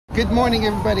Good morning,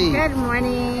 everybody. Good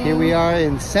morning. Here we are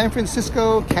in San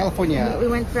Francisco, California. We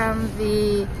went from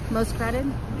the most crowded,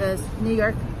 the New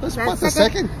York, the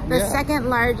second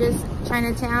largest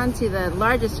Chinatown to the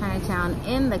largest Chinatown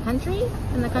in the country.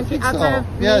 Outside of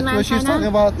yeah, mainland what she was China. talking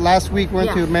about last week.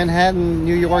 Went to Manhattan,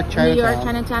 New York, Chinatown. New York,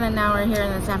 Chinatown, and now we're here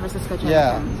in the San Francisco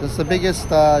Chinatown. Yeah, so it's the biggest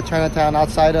Chinatown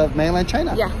outside of mainland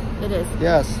China. Yeah, it is.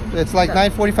 Yes, it's like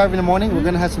 9:45 in the morning. We're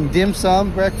gonna have some dim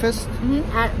sum breakfast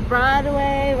at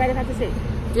Broadway, right across the street.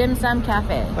 Dim Sum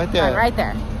Cafe. Right there. Right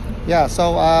there. Yeah,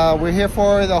 so we're here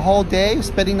for the whole day,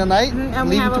 spending the night, and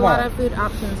we have a lot of food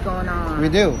options going on. We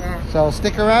do. Yeah. So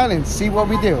stick around and see what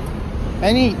we do.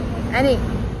 And eat.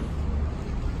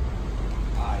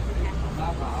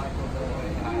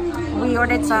 We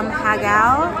ordered some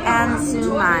hagao and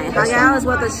sumai. Hagao is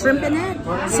with the shrimp in it.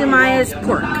 Sumai is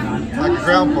pork. Like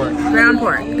ground pork. Ground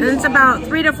pork. And it's about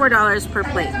 $3 to $4 per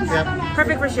plate. Yep.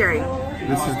 Perfect for sharing.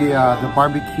 This is the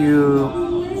barbecue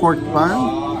pork bun.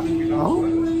 Oh,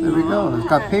 there we go. It's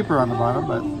got paper on the bottom,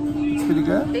 but it's pretty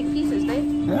good. Big pieces,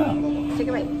 babe. Yeah. Take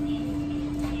a bite.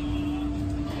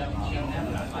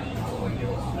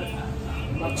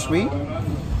 Sweet.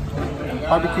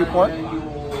 Barbecue pork.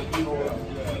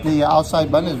 The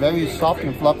outside bun is very soft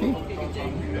and fluffy.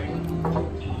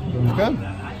 It's good.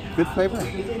 Good flavor.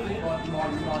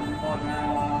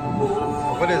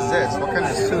 What is this? What kind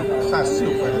of soup? It's not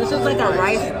soup. This is like a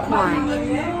rice pork.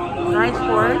 Rice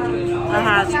pork that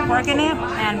has pork in it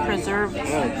and preserved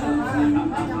egg.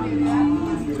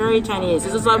 Very Chinese.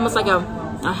 This is almost like a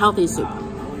healthy soup.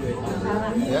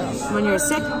 Yeah. When you're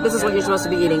sick, this is what you're supposed to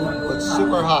be eating. It's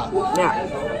super hot. Yeah.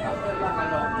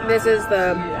 This is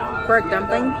the pork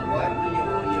dumpling.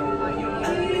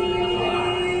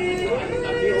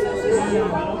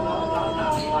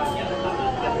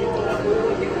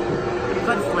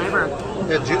 Good flavor.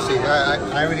 Yeah, juicy. I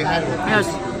already had it. Yes.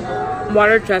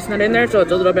 Water chestnut in there, so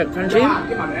it's a little bit crunchy.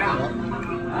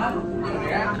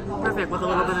 Perfect with a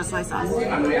little bit of soy sauce.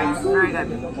 Very good.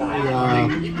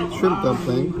 Shrimp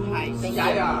dumpling.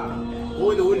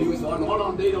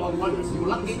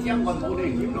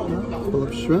 Full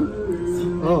of shrimp.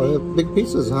 Oh, big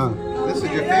pieces, huh? This is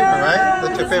your favorite, right?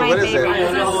 That's your favorite. What is it?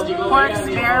 This is pork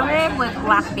spare rib with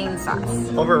black bean sauce.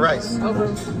 Over rice.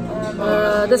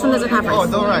 This one doesn't have rice. Oh,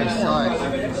 no rice. All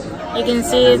right. You can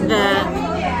see the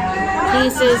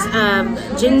pieces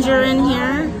of ginger in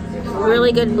here.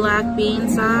 Really good black bean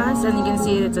sauce, and you can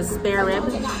see it's a spare rib.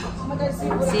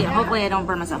 See, hopefully I don't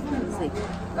burn myself. Let's see.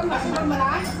 A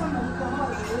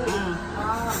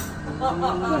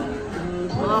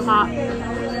little hot.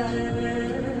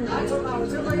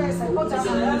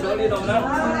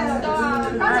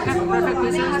 Perfect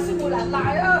pieces.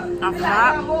 After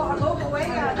that,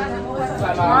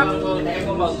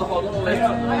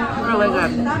 really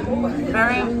good.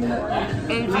 Very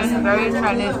Asian, very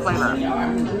Chinese flavor.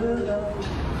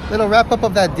 Little wrap up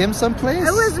of that dim sum place.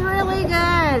 It was really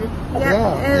good.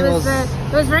 Yeah, it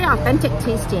was very authentic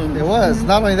tasting. It was.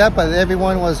 Not only that, but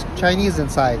everyone was Chinese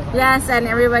inside. Yes, and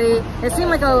everybody. It seemed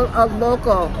like a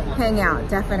local hangout,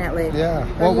 definitely. Yeah.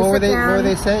 What were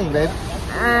they saying, babe?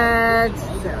 A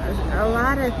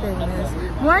lot of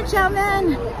things. More chow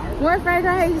mein, more fried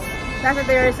rice. That's what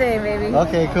they were saying, baby.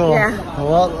 Okay, cool. Yeah.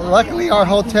 Well, luckily our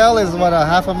hotel is what, a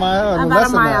half a mile or less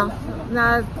than that?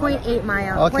 No, 0.8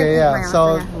 mile. Okay, yeah.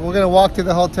 So we're gonna walk to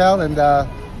the hotel and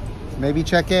maybe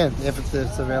check in if it's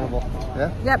available.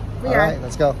 Yeah. Yep. We are. All right,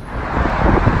 let's go.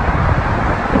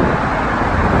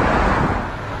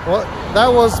 Well,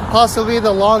 that was possibly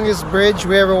the longest bridge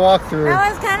we ever walked through.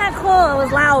 That was kind of cool. It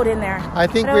was loud in there. I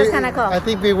think it was kind of cool. I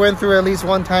think we went through at least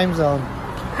one time zone.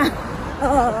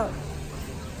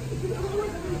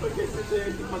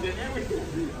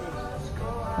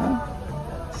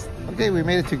 Okay, we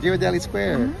made it to Ghirardelli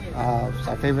Square. It's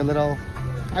our favorite little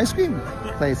ice cream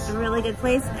place. It's a really good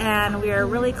place, and we are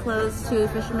really close to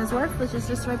Fisherman's Wharf, which is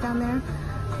just right down there.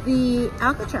 The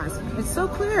Alcatraz, it's so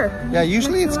clear. Yeah,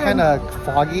 usually it's kind of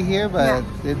foggy here, but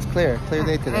it's clear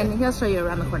day today. And he'll show you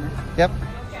around the corner. Yep.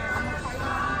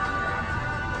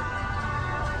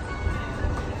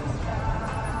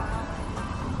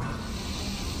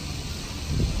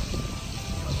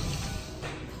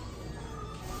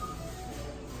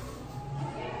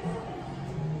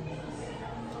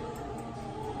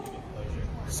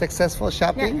 Successful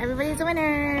shopping. Yeah, everybody's a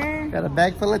winner. Got a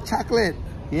bag full of chocolate.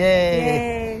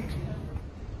 Yay.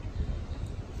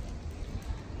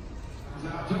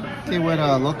 Okay, we're at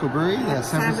a local brewery. Yeah,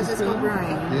 San Francisco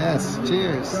Brewery. Yes,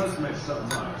 cheers.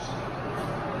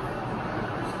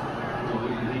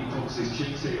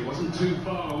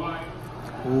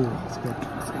 Ooh, that's good.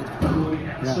 That's good.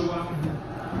 Yeah.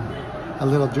 A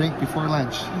little drink before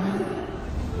lunch.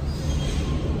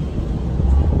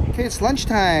 Okay, it's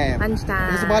lunchtime.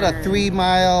 Lunchtime. It's about a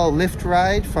 3-mile lift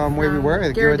ride from where we were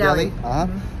at Ghirardelli.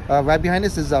 Right behind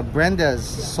us is Brenda's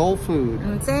Soul Food.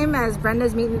 And same as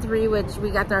Brenda's Meat and 3, which we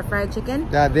got our fried chicken.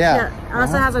 Yeah. She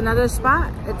also has another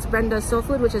spot. It's Brenda's Soul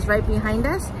Food, which is right behind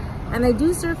us. And they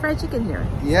do serve fried chicken here.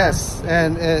 Yes,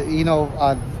 and you know,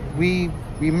 we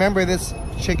remember this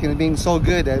chicken being so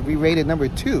good that we rated number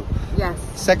 2. Yes.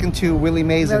 Second to Willie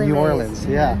Mays in New Orleans.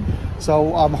 Yeah.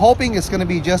 So I'm hoping it's going to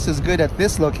be just as good at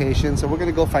this location. So we're going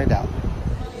to go find out.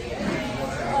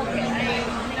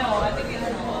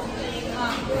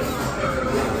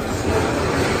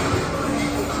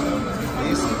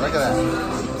 Look at that.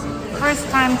 First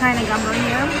time kind of gumbo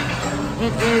here.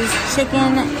 It is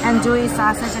chicken andouille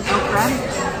sausage and okra.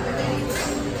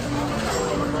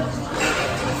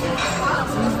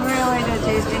 Really good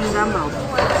tasting gumbo.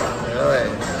 Really?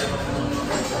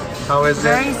 How is it?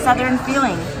 Very southern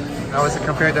feeling. How is it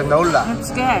compared to Nola?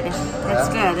 It's good. It's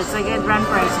good. It's a good run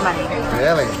for its money.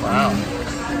 Really? Wow.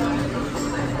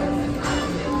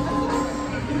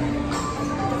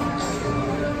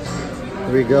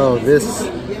 Here we go. This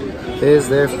is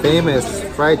their famous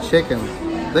fried chicken.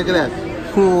 Look at that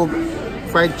pooled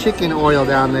fried chicken oil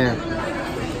down there.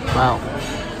 Wow.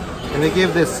 And they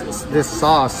give this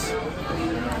sauce.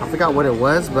 I forgot what it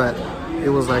was, but it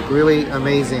was like really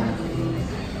amazing.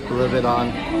 A little bit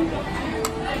on.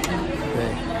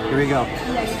 Okay, here we go.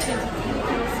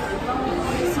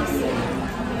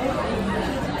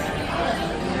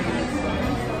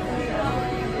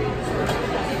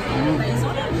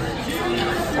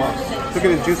 Wow. Look at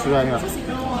the juices right here.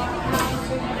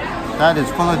 That is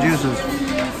full of juices.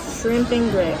 Shrimp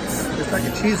and grits. It's like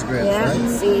a cheese grits, yeah, right?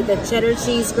 see the cheddar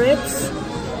cheese grits.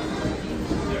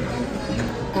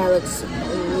 That looks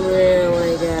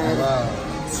really good. Wow.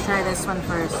 Let's try this one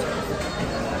first.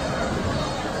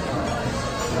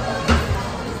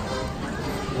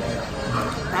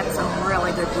 That's some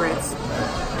really good grits.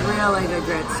 Really good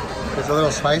grits. Is it a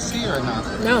little spicy or not?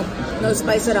 No, no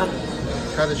spice at all.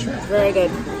 Try the shrimp. Very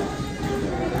good.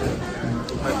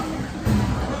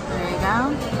 There you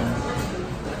go.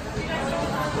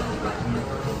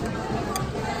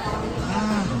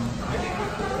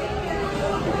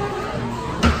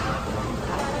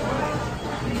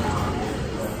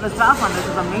 The sauce on this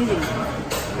is amazing.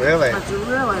 Really? It's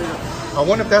really good. I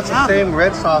wonder if that's the same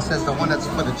red sauce as the one that's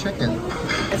for the chicken.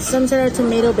 It's some sort of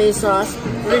tomato-based sauce,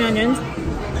 green onions.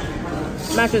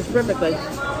 Matches perfectly.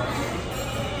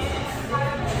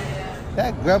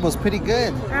 That grub was pretty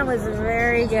good. That was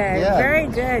very good. Yeah. Very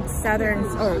good southern,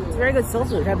 very good soul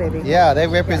food, huh, baby? Yeah, they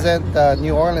represent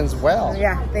New Orleans well.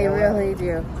 Yeah, they really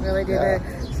do. Really do. Yeah.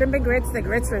 The shrimp and grits, the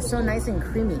grits were so nice and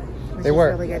creamy. They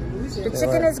were. Really good. The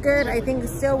chicken is good. I think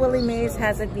still Willie Mays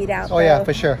has it beat out. Oh, yeah,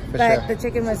 for sure. But the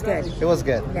chicken was good. It was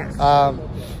good. Yeah.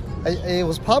 It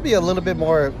was probably a little bit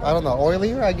more, I don't know,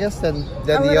 oilier, I guess, than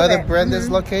the other Brenda's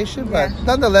location. But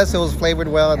nonetheless, it was flavored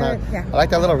well. And I like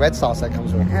that little red sauce that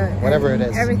comes with it, whatever it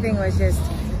is. Everything was just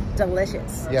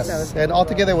delicious. Yes. So and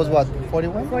altogether it was what,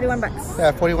 41? 41 bucks.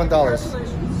 Yeah,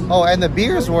 $41. Oh, and the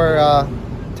beers were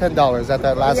 $10 at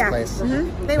that last place.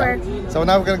 They were. So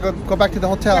now we're going to go back to the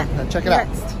hotel and check it out.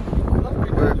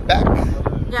 We're back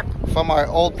from our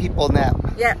old people nap.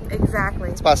 Yep, exactly.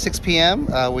 It's about 6 p.m.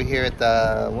 We're here at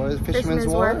the Fisherman's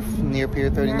Wharf near Pier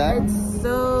 39. Yeah, it's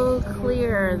so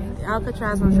clear.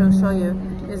 Alcatraz, which I'll show you,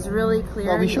 is really clear.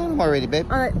 Well, we showed them already, babe.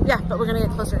 Yeah, but we're going to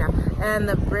get closer now. And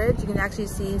the bridge, you can actually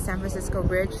see San Francisco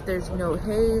Bridge. There's no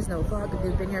haze, no fog. If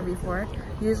you've been here before,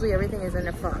 usually everything is in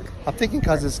a fog. I'm thinking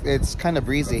because it's kind of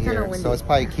breezy here, so it's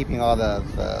probably keeping all the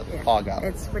fog out.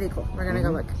 It's pretty cool. We're going to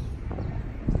go look.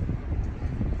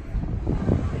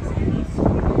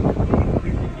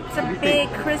 It's a big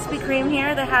Krispy Kreme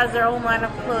here that has their own line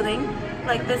of clothing,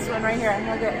 like this one right here.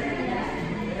 Look at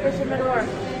Fisherman's Wharf.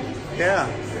 Yeah.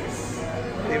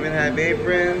 They even have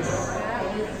aprons,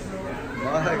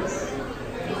 mugs,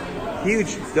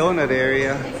 huge donut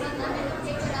area,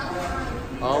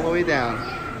 all the way down.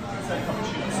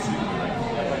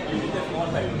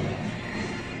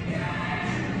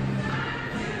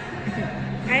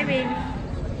 Hi, baby.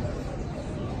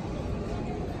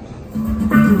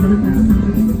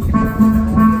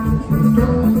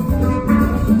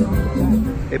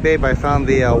 Hey babe, I found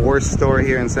the worst store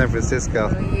here in San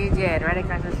Francisco. Oh, you did, right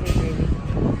across the street, baby.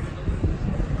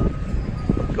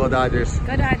 Go Dodgers.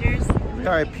 Go Dodgers. We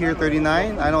are at Pier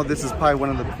 39. I know this is probably one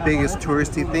of the biggest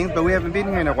touristy things, but we haven't been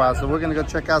here in a while, so we're gonna go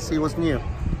check out, see what's new.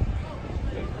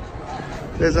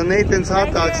 There's a Nathan's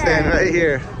hot dog stand right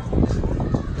here.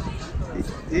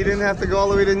 You didn't have to go all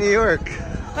the way to New York.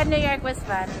 But New York was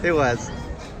fun. It was.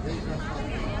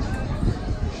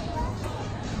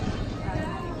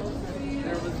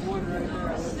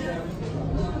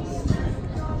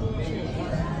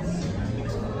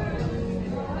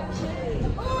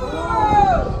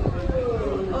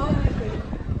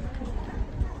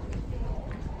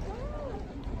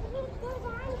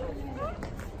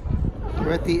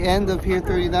 We're at the end of Pier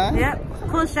 39. Yep,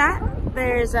 cool shot.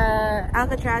 There's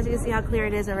Alcatraz. You can see how clear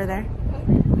it is over there.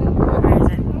 Where is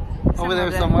it? Over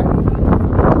there somewhere.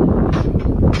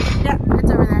 Yep,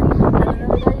 it's over there. And then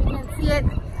over there you can see it.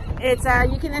 It's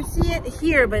you can see it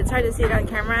here, but it's hard to see it on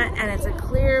camera. And it's a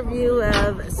clear view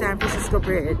of San Francisco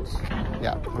Bridge.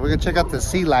 Yeah, we're gonna check out the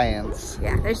sea lions.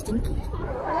 Yeah, they're stinky.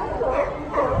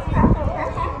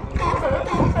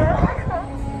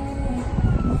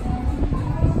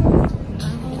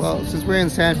 Well, since we're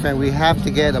in San Fran, we have to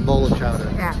get a bowl of chowder.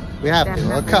 Yeah. We have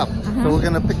to, a cup. So we're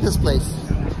gonna pick this place.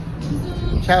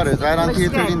 Chowder's right on Pier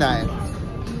 39.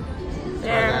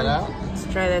 There. Try that out. Let's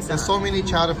try this There's out. so many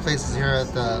chowder places here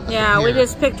at the Yeah, pier. we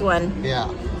just picked one. Yeah.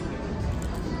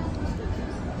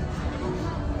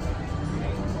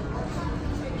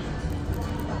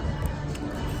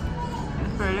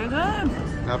 Pretty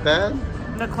good. Not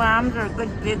bad? The clams are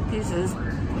good big pieces.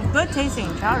 Good tasting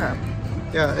chowder.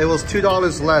 Yeah, it was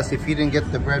 $2 less if you didn't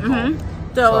get the bread bowl.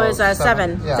 So it was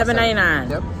 $7.99.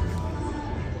 Yep.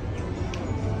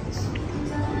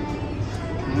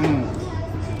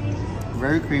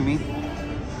 Very creamy.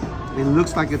 It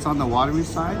looks like it's on the watery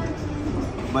side,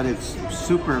 but it's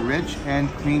super rich and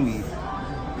creamy.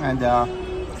 And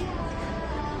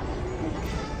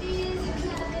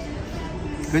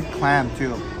good clam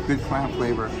too. Good clam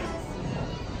flavor.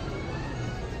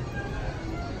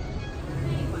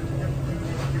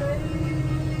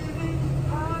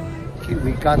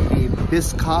 We got the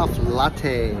Biscoff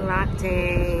latte.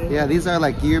 Latte. Yeah, these are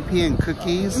like European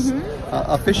cookies.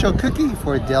 Official cookie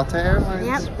for Delta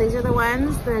Airlines. Yep, these are the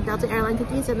ones, the Delta Airline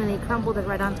cookies, and then they crumbled it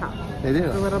right on top. They do.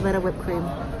 With a little bit of whipped cream.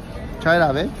 Try it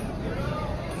out, babe.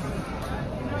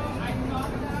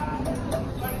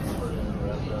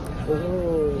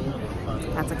 Oh,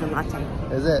 that's like a latte.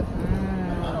 Is it?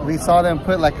 We saw them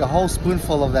put like a whole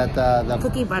spoonful of that the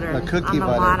Cookie butter the cookie on the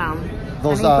butter. bottom.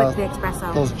 Those and they put the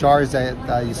espresso. those jars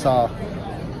that you saw.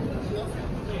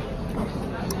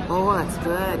 Oh, that's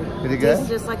good. Pretty good? Tastes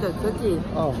just like a cookie.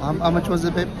 Oh, how much was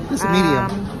it, babe? This medium.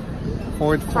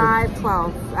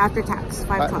 $5.12 after tax.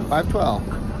 $5.12.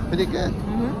 $5.12. Pretty good.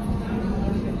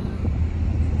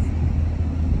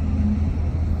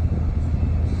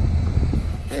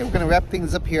 Okay, we're gonna wrap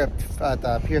things up here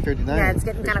at Pier 39. Yeah, it's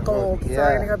getting kind of cold. Yeah. So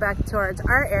we're gonna go back towards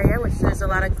our area, which there's a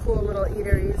lot of cool little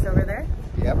eateries over there.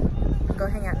 Yep. Go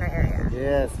hang out in our area.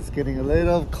 Yes, it's getting a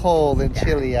little cold and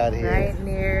chilly out here. Right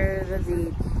near the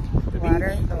beach. The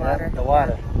water. The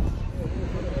water.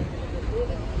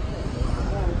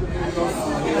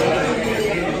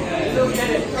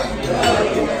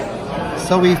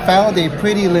 So we found a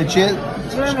pretty legit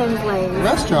German place.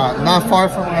 restaurant not far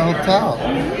from our hotel.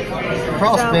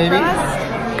 Cross, So baby.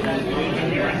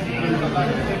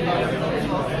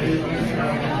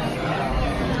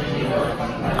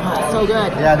 So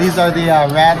good. Yeah, these are the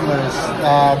Radlers.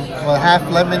 Well, half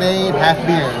lemonade, half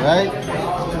beer, right?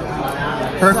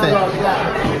 Perfect.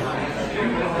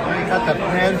 I got the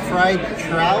pan-fried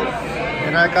trout,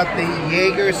 and I got the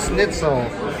Jaeger schnitzel,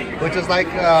 which is like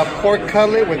pork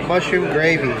cutlet with mushroom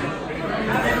gravy.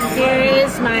 Here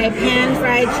is my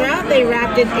pan-fried trout. They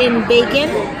wrapped it in bacon.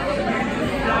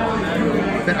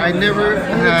 But I never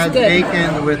had good.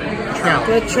 bacon with trout.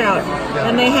 With trout.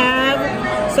 And they have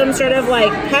some sort of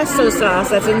like pesto sauce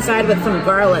that's inside with some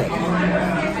garlic.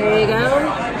 There you go.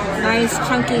 Nice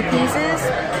chunky pieces.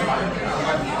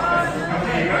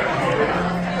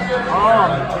 Oh,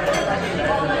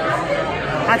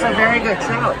 that's a very good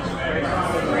trout.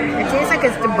 It tastes like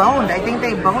it's deboned. I think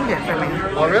they boned it for me.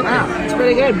 Oh, really? Wow, it's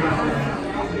pretty good.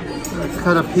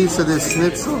 Cut a piece of this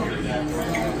schnitzel.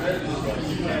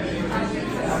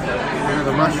 And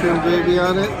the mushroom gravy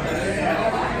on it.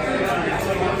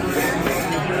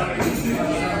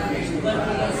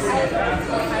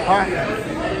 Alright.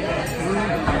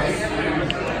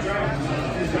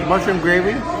 Mushroom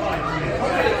gravy.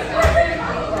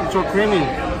 It's so creamy.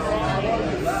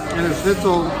 And the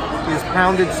schnitzel is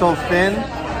pounded so thin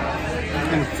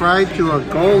and fried to a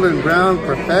golden brown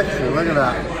perfection. Look at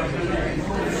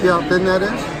that. See how thin that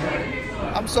is?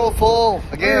 I'm so full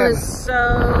again. It was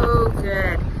so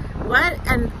good. What?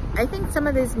 And I think some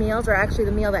of these meals are actually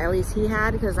the meal that at least he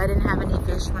had, because I didn't have any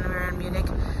fish when we were in Munich.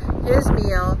 His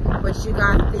meal, which you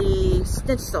got the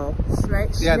schnitzel, right?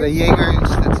 Yeah, the Jaeger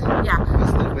schnitzel. Yeah.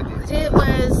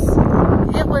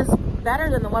 It was better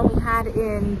than the one we had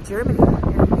in Germany,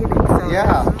 in Munich. So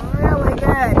Yeah. it was really good.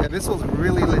 Yeah, this was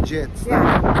really legit.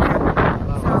 Yeah.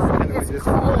 So it's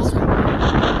cold.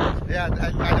 Yeah,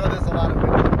 I know there's a lot of it.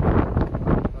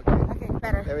 Okay,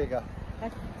 better. There we go.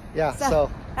 Okay. Yeah, so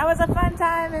that was a fun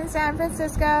time in San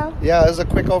Francisco. yeah, it was a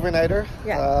quick overnighter.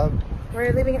 Yeah.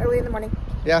 We're leaving early in the morning.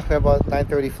 Yeah, we have about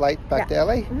 9:30 flight back to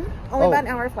LA. Only about an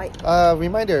hour flight.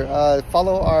 Reminder,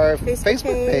 follow our Facebook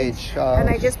page. And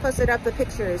I just posted up the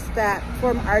pictures that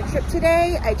from our trip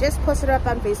today. I just posted up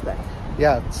on Facebook.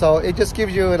 Yeah, so it just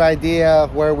gives you an idea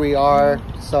of where we are.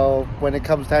 So when it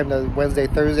comes time to Wednesday,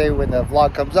 Thursday, when the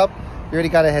vlog comes up, you already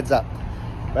got a heads up,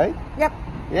 right? Yep.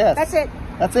 Yes. That's it.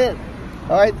 That's it.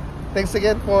 All right. Thanks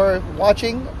again for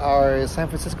watching our San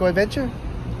Francisco adventure.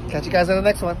 Catch you guys on the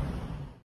next one.